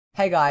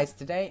Hey guys,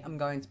 today I'm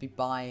going to be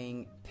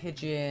buying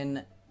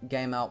Pigeon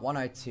Gamer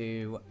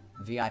 102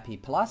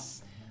 VIP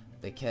Plus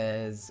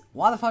because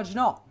why the fudge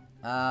not?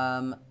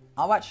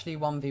 I'll actually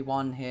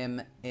 1v1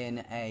 him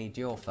in a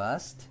duel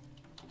first.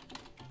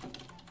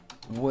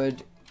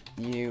 Would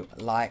you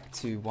like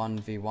to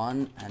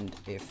 1v1 and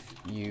if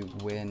you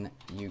win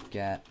you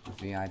get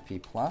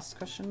VIP Plus ?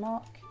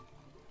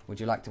 Would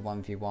you like to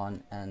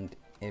 1v1 and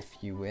if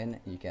you win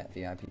you get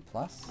VIP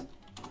Plus?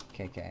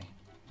 KK.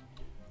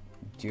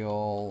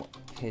 Duel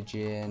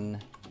Pigeon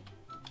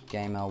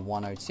Gamer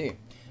 102.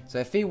 So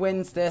if he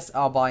wins this,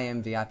 I'll buy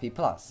him VIP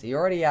Plus. He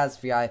already has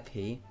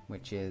VIP,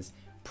 which is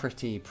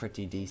pretty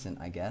decent,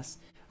 I guess.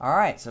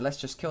 Alright, so let's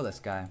just kill this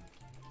guy.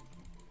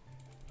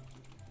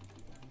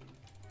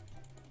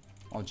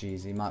 Oh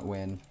jeez, he might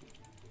win.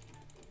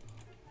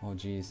 Oh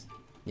jeez.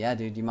 Yeah,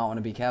 dude, you might want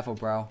to be careful,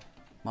 bro.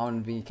 Might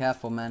want to be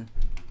careful, man.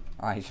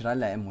 Alright, should I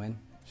let him win?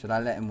 Should I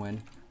let him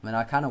win? I mean,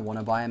 I kind of want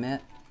to buy him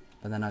it,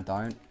 but then I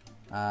don't.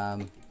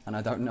 And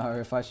I don't know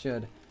if I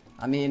should.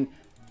 I mean,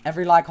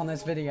 every like on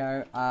this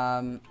video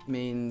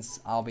means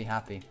I'll be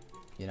happy,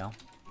 you know?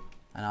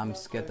 And I'm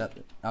scared that...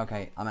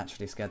 Okay, I'm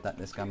actually scared that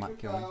this guy might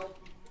kill me.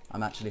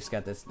 I'm actually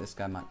scared this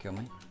guy might kill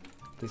me.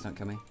 Please don't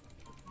kill me.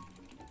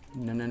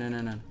 No, no, no, no,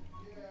 no.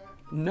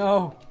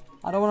 No!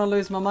 I don't want to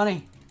lose my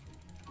money.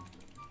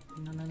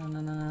 No, no, no,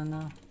 no, no,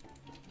 no,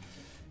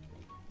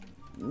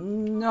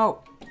 no.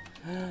 No!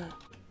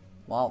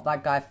 Well,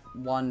 that guy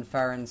won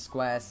fair and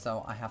square,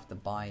 so I have to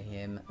buy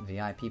him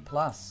VIP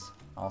Plus.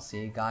 I'll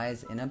see you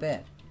guys in a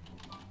bit.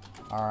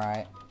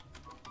 Alright.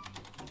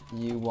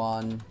 You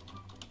won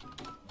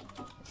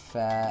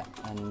fair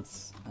and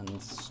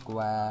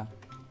square.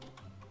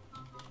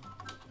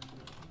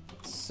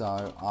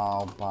 So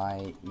I'll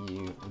buy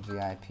you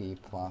VIP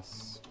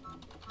Plus.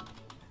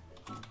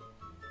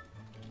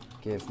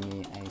 Give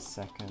me a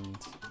second.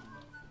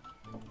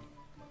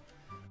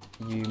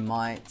 You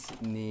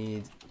might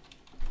need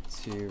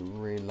to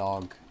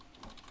relog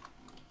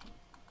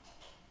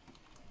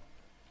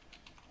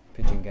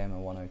Pigeon Gamer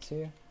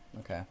 102.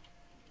 Okay.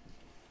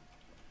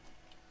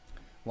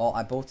 Well,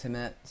 I bought him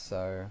it,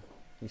 so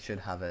he should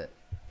have it.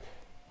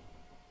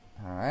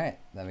 Alright,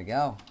 there we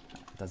go.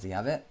 Does he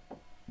have it?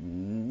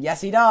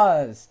 Yes, he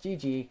does!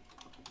 GG.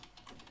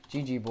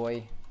 GG,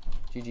 boy.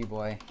 GG,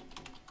 boy.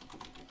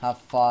 Have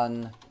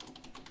fun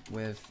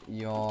with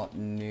your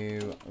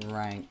new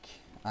rank,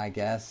 I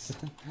guess.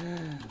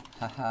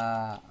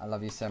 Haha, I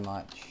love you so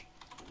much.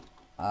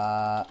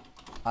 I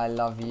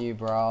love you,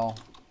 bro.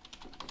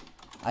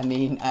 I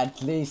mean,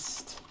 at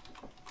least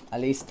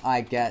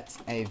I get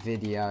a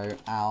video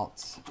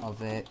out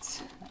of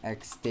it.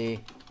 XD.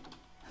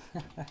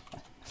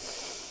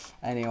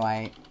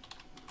 Anyway,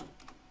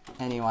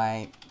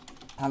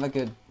 have a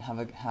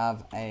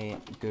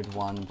good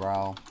one,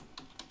 bro.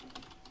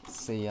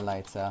 See you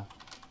later.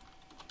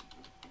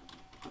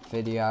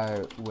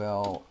 Video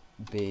will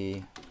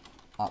be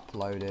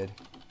uploaded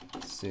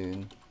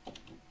soon.